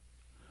Watch,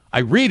 I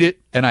read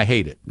it and I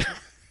hate it.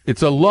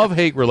 It's a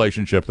love-hate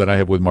relationship that I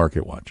have with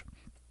Market Watch.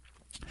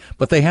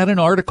 But they had an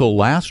article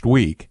last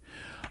week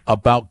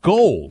about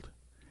gold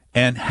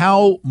and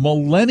how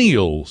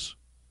millennials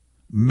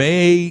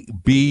may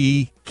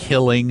be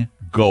killing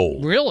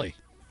gold. Really?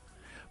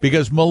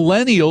 Because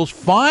millennials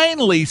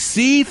finally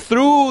see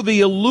through the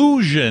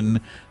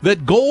illusion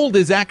that gold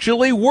is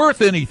actually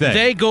worth anything.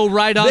 They go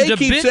right onto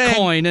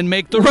Bitcoin and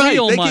make the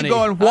real money. They keep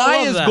going, why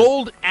is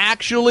gold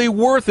actually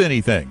worth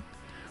anything?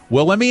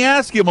 Well, let me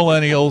ask you,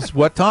 millennials,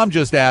 what Tom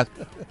just asked.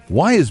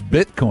 Why is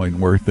Bitcoin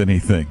worth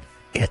anything?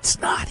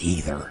 It's not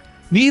either.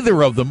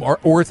 Neither of them are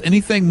worth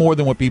anything more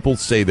than what people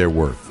say they're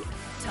worth.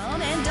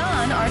 Tom and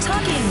Don are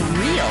talking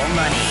real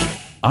money.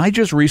 I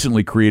just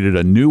recently created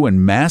a new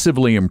and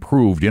massively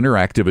improved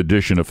interactive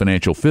edition of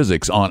Financial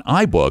Physics on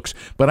iBooks,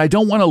 but I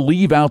don't want to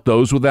leave out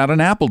those without an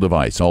Apple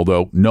device,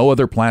 although no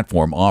other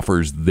platform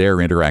offers their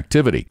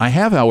interactivity. I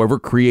have, however,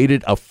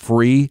 created a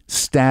free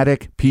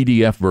static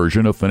PDF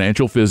version of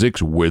Financial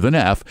Physics with an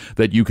F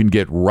that you can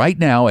get right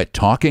now at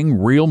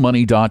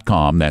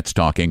TalkingRealMoney.com. That's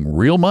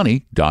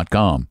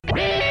TalkingRealMoney.com.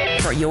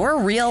 For your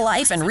real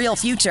life and real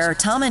future,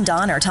 Tom and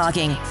Don are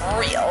talking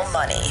real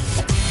money.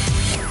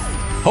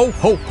 Ho,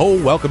 ho,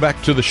 ho. Welcome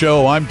back to the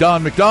show. I'm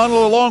Don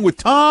McDonald along with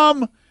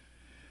Tom.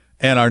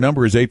 And our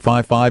number is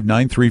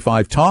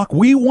 855-935-TALK.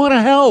 We want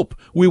to help.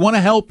 We want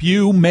to help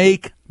you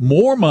make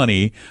more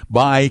money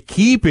by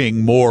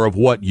keeping more of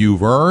what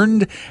you've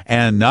earned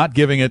and not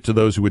giving it to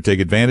those who would take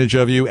advantage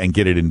of you, and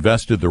get it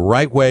invested the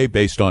right way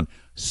based on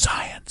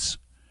science.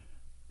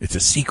 It's a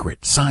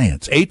secret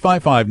science.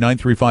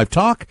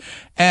 855-935-TALK.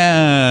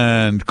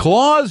 And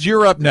Claus,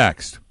 you're up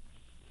next.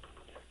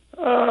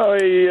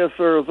 Yes,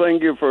 sir.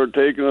 Thank you for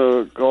taking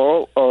a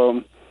call.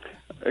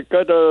 I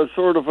got a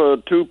sort of a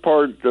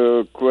two-part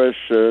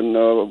question.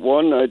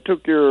 One, I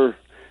took your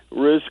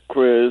risk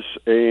quiz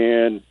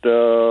and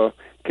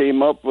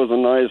came up with a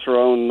nice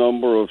round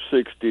number of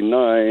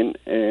 69,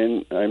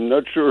 and I'm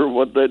not sure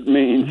what that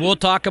means. We'll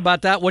talk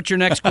about that. What's your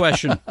next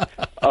question?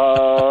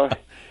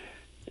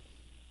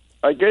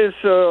 I guess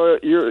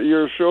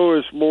your show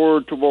is more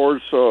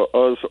towards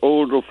us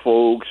older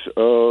folks.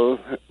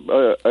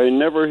 I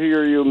never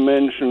hear you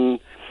mention,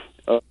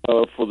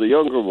 for the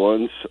younger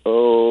ones,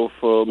 of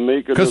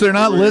making 'Cause a they're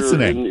not career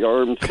listening. in the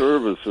armed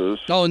services.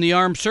 Oh, in the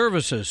armed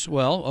services.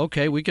 Well,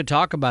 okay, we could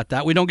talk about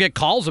that. We don't get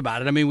calls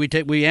about it. I mean,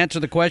 we answer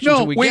the questions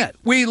that we get.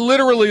 We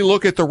literally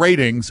look at the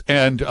ratings,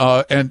 and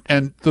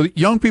the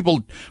young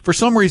people, for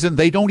some reason,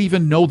 they don't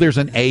even know there's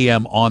an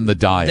AM on the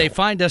dial. They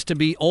find us to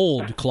be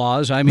old,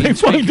 Claus. I mean, They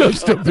find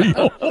us to be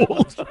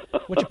old.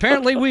 which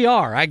apparently we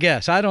are, I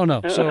guess. I don't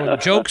know. So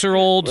jokes are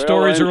old, Well,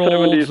 stories I'm are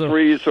old.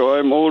 73, so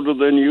I'm older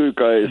than you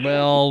guys.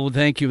 Well,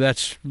 thank you.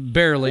 That's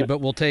barely,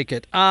 but we'll take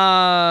it.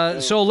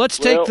 So let's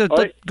take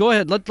go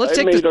ahead. Let's I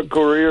take made a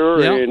career,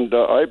 Yeah. and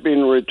I've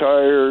been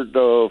retired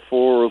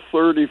for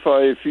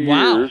 35 years.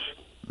 Wow.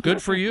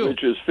 Good for you.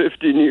 Which is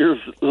 15 years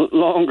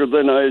longer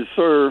than I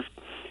served.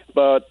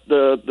 But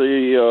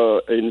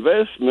the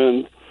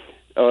investment,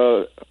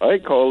 I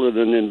call it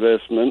an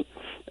investment.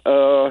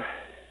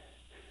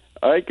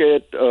 I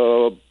get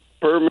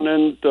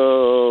permanent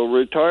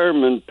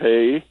retirement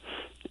pay,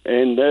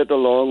 and that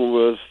along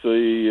with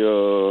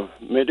the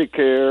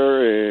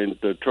Medicare and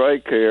the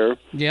TRICARE.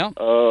 Yeah.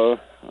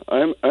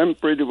 I'm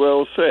pretty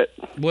well set.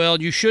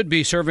 Well, you should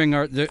be serving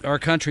our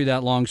country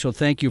that long, so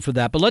thank you for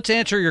that. But let's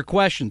answer your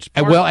questions.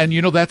 And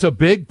you know, that's a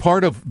big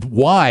part of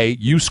why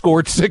you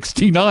scored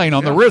 69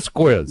 on the risk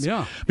quiz.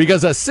 Yeah.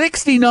 Because a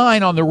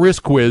 69 on the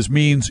risk quiz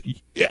means,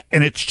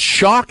 and it's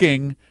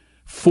shocking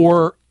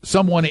for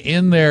someone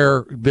in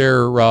their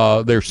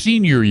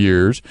senior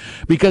years,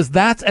 because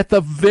that's at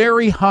the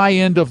very high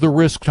end of the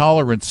risk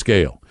tolerance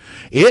scale.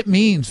 It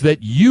means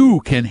that you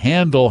can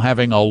handle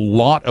having a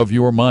lot of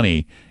your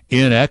money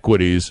in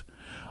equities,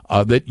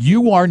 that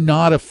you are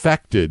not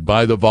affected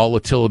by the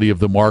volatility of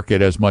the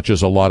market as much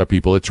as a lot of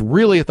people. It's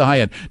really at the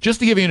high end. Just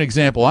to give you an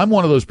example, I'm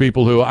one of those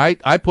people who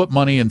I put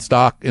money in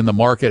stock in the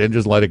market and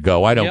just let it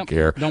go. I don't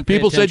care.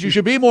 People said you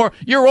should be more,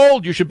 you're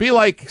old, you should be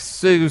like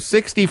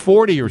 60-40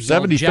 or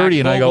 70-30,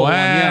 and I go,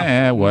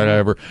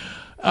 whatever.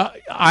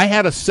 I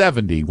had a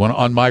 70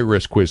 on my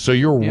risk quiz, so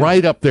you're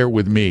right up there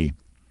with me.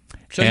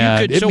 So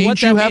and it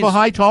means you have a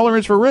high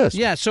tolerance for risk.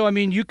 Yeah, so I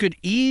mean, you could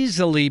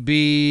easily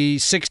be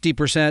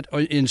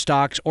 60% in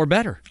stocks or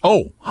better.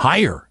 Oh,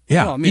 higher.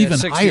 Yeah, well, I mean, even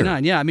 69. higher.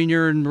 Yeah, I mean,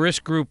 you're in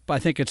risk group, I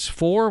think it's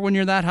 4 when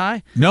you're that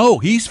high. No,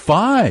 he's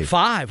 5.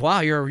 5. Wow,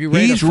 you're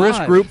He's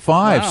risk group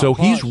 5, wow, so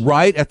he's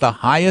right at the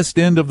highest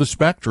end of the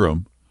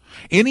spectrum.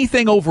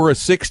 Anything over a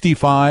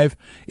 65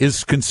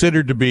 is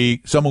considered to be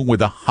someone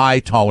with a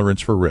high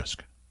tolerance for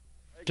risk.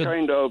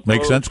 Kind of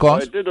make sense,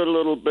 Klaus? I did a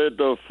little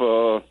bit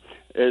of,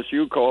 as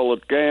you call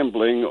it,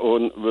 gambling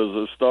with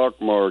the stock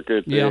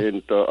market,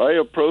 and I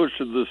approached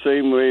it the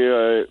same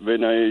way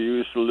when I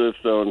used to live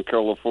down in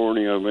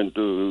California. I went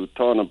to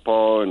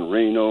Tonopah and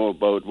Reno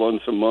about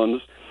once a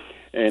month,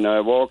 and I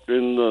walked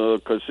in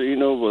the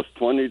casino with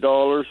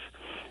 $20,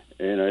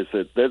 and I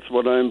said, that's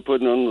what I'm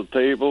putting on the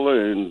table,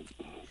 and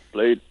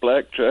played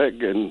blackjack,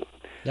 and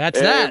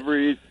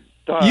every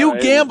time. You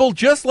gamble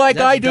just like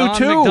I do Don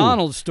too.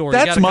 McDonald's story.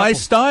 That's my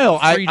style.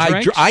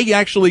 I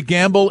actually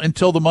gamble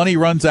until the money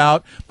runs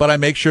out, but I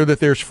make sure that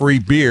there's free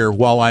beer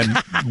while I'm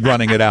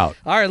running it out.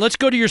 All right, let's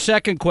go to your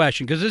second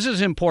question, because this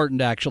is important,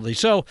 actually.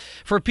 So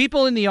for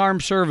people in the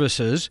armed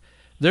services,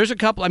 there's a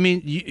couple. I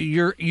mean,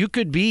 you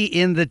could be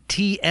in the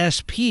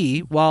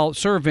TSP while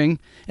serving,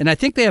 and I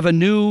think they have a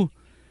new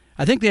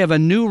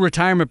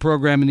retirement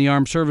program in the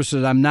armed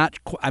services. I'm not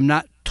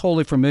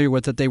totally familiar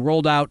with it. They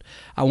rolled out,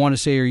 I want to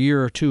say, a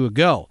year or two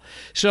ago.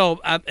 So,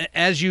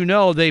 as you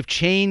know, they've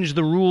changed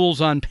the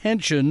rules on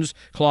pensions,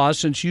 Claus,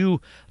 since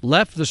you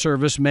left the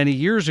service many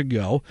years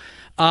ago.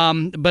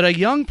 But a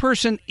young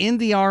person in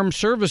the armed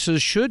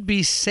services should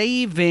be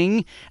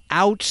saving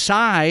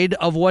outside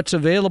of what's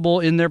available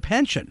in their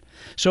pension.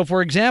 So,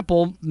 for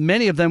example,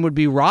 many of them would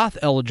be Roth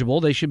eligible.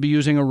 They should be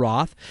using a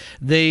Roth.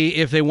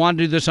 If they want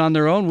to do this on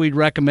their own, we'd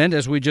recommend,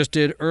 as we just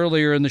did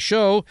earlier in the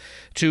show,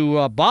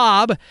 to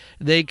Bob,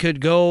 they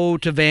could go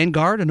to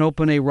Vanguard and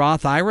open a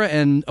Roth IRA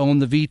and own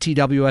the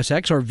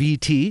VTWSX or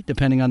VT,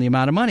 depending on the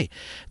amount of money.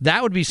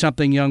 That would be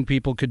something young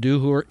people could do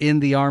who are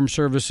in the armed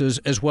services,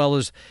 as well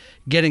as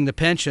getting the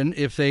pension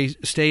if they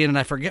stay in. And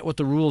I forget what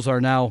the rules are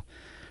now.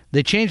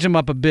 They changed them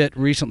up a bit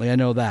recently. I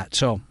know that.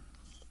 So.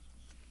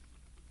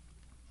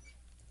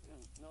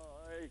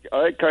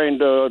 I kind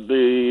of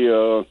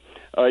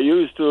I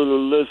used to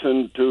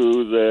listen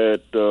to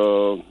that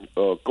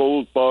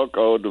Goldbach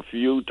out of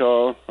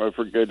Utah. I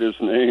forget his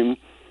name,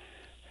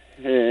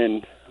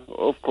 and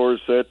of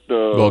course that.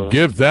 Well,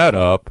 give that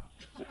up.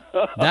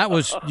 That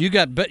was you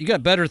got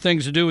better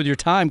things to do with your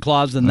time,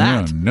 Claus, than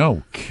that. Yeah,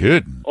 no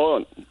kidding.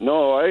 Oh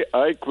no,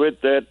 I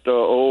quit that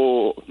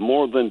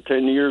more than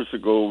 10 years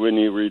ago when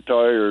he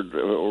retired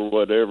or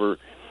whatever.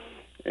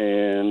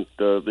 And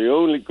the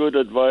only good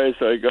advice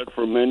I got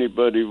from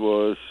anybody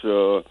was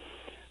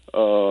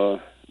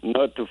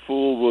not to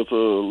fool with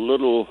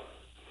little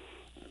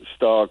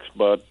stocks,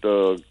 but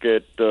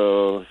get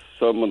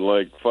something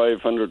like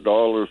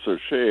 $500 a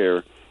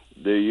share.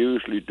 they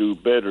usually do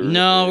better.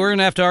 No, we're going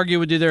to have to argue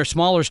with you there.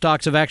 Smaller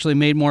stocks have actually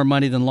made more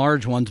money than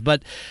large ones,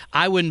 but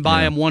I wouldn't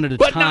buy them one at a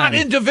but time. not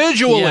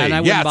individually. Yeah, and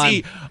I wouldn't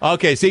buy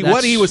see,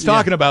 what he was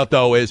talking about,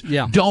 though, is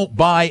don't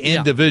buy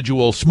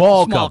individual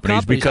small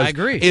companies because I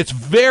agree. it's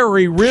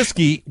very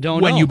risky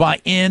when you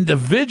buy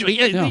individually.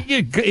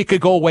 It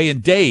could go away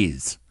in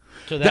days.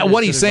 So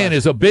what he's saying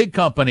is a big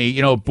company,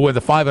 with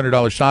a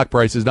 $500 stock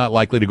price is not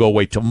likely to go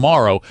away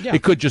tomorrow. Yeah.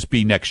 It could just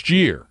be next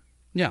year.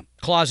 Yeah,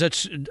 Claus,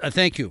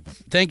 thank you.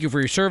 Thank you for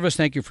your service.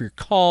 Thank you for your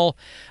call.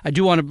 I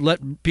do want to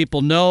let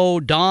people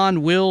know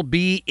Don will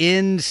be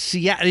in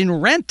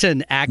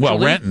Renton, actually. Well,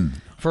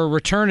 Renton. For a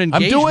return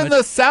engagement. I'm doing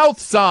the South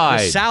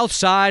Side. The South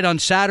Side on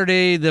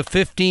Saturday, the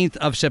 15th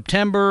of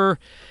September.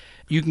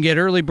 You can get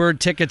early bird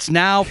tickets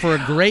now for a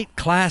great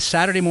class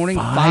Saturday morning.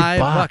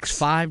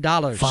 $5. $5.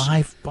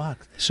 $5.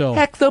 So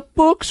heck, the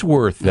book's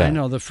worth that. I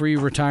know, the free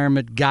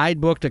retirement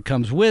guidebook that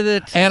comes with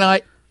it. And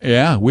I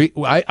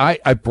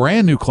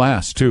brand new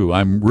class too.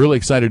 I'm really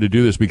excited to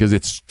do this because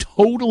it's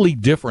totally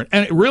different.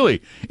 And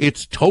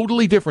it's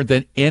totally different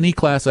than any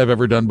class I've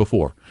ever done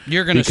before.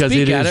 You're going to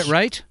speak at it,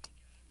 right?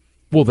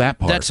 Well, that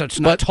part. That's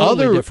not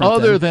totally different.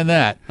 Other than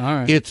that, all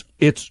right.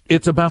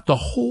 It's about the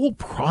whole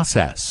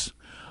process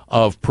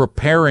of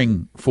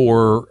preparing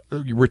for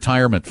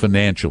retirement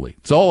financially.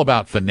 It's all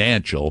about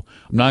financial.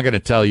 I'm not going to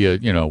tell you,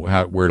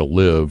 where to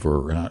live,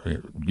 or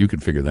you can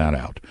figure that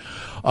out.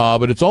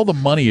 But it's all the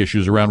money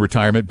issues around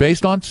retirement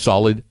based on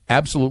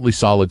absolutely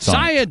solid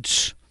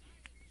science.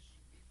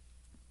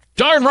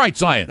 Darn right,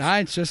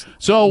 science. Here's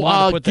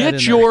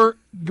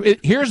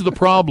the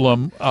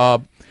problem.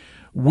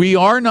 We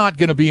are not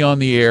going to be on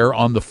the air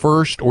on the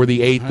 1st or the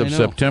 8th of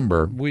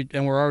September.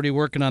 And we're already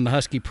working on the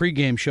Husky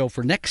pregame show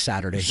for next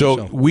Saturday.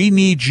 So we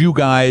need you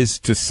guys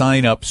to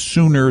sign up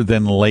sooner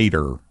than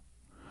later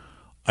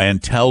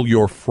and tell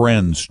your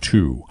friends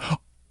too.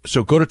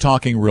 So go to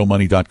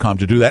TalkingRealMoney.com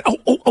to do that.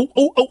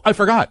 Oh, I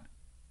forgot.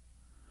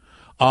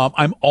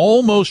 I'm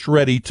almost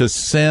ready to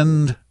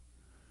send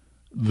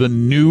the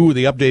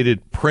updated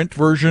print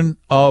version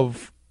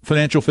of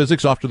Financial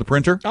Physics off to the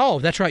printer. Oh,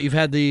 that's right. You've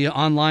had the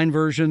online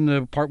version,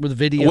 the part with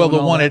video. Well,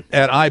 the one at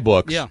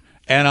iBooks. Yeah.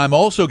 And I'm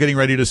also getting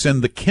ready to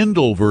send the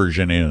Kindle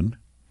version in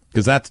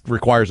because that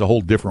requires a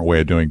whole different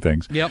way of doing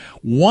things. Yep.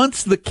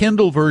 Once the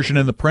Kindle version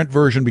and the print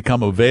version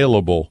become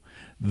available,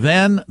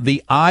 then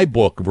the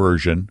iBook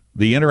version,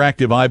 the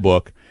interactive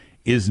iBook,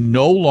 is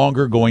no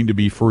longer going to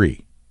be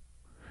free.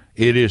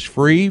 It is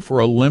free for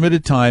a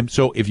limited time.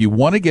 So if you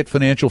want to get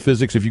Financial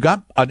Physics, if you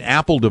got an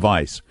Apple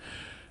device,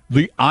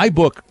 the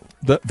iBook,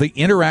 the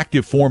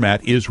interactive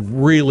format is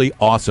really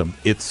awesome.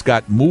 It's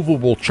got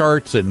movable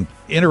charts and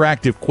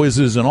interactive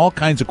quizzes and all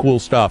kinds of cool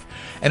stuff.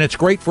 And it's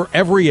great for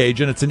every age,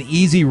 and it's an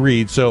easy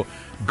read. So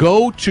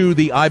go to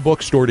the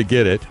iBook store to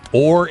get it.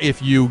 Or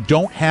if you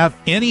don't have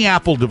any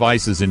Apple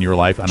devices in your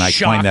life, and I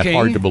find that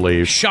hard to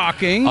believe.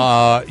 Shocking.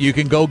 You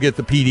can go get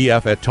the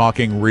PDF at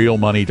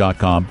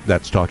TalkingRealMoney.com.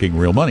 That's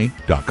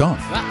TalkingRealMoney.com.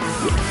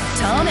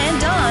 Tom and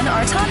Don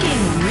are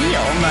talking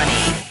real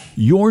money.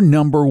 Your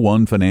number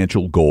one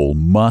financial goal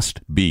must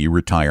be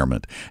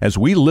retirement. As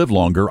we live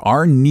longer,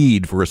 our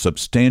need for a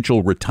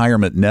substantial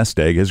retirement nest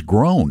egg has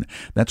grown.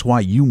 That's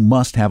why you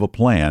must have a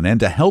plan. And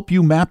to help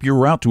you map your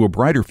route to a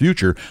brighter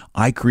future,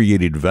 I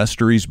created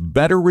Vestory's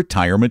Better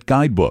Retirement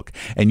Guidebook.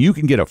 And you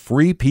can get a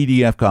free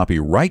PDF copy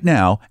right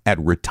now at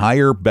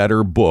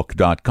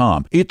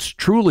retirebetterbook.com. It's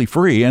truly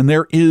free and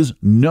there is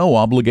no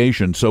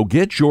obligation. So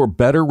get your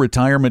Better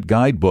Retirement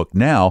Guidebook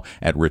now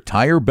at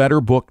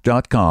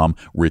retirebetterbook.com.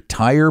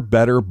 retirebetterbook.com.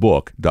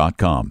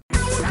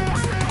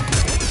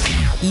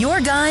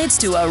 Your guides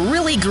to a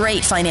really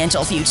great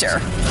financial future.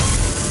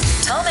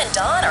 Tom and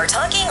Don are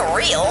talking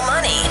real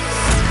money.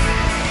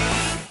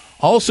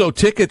 Also,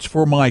 tickets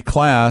for my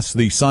class,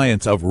 The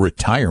Science of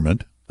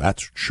Retirement,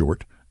 that's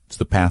short, it's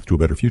the path to a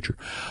better future,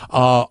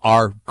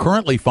 are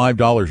currently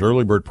 $5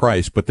 early bird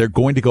price, but they're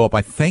going to go up,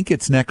 I think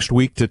it's next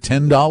week, to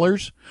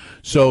 $10.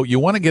 So you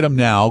want to get them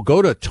now.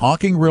 Go to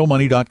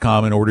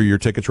TalkingRealMoney.com and order your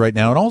tickets right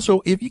now. And also,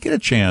 if you get a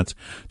chance,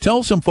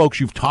 tell some folks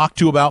you've talked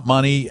to about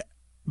money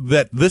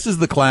that this is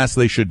the class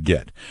they should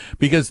get.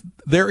 Because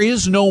there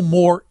is no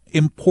more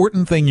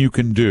important thing you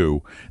can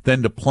do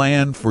than to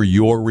plan for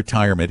your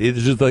retirement. It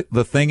is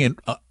the thing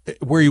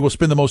where you will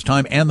spend the most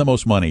time and the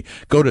most money.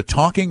 Go to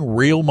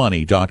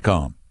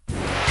TalkingRealMoney.com.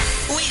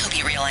 We hope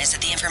you realize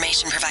that the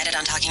information provided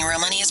on Talking Real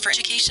Money is for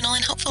educational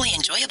and hopefully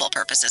enjoyable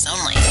purposes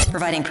only.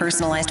 Providing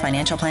personalized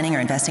financial planning or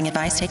investing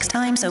advice takes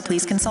time, so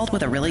please consult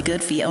with a really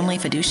good fee-only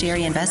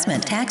fiduciary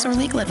investment, tax, or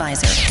legal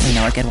advisor. We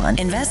know a good one.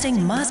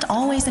 Investing must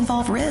always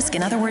involve risk.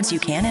 In other words, you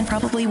can and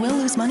probably will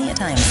lose money at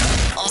times.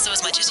 Also,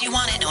 as much as you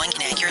want it, no one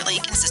can accurately,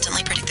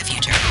 consistently predict the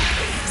future.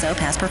 So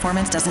past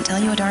performance doesn't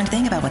tell you a darn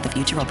thing about what the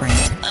future will bring.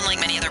 Unlike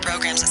many other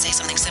programs that say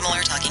something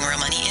similar, Talking Real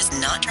Money is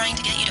not trying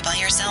to get you to buy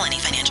or sell any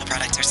financial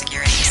products or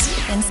securities.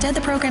 Instead,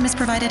 the program is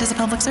provided as a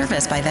public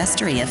service by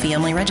Vestory, a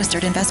fee-only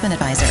registered investment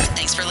advisor.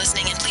 Thanks for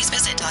listening, and please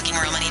visit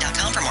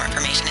TalkingRealMoney.com for more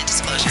information and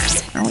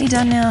disclosures. Are we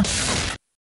done now?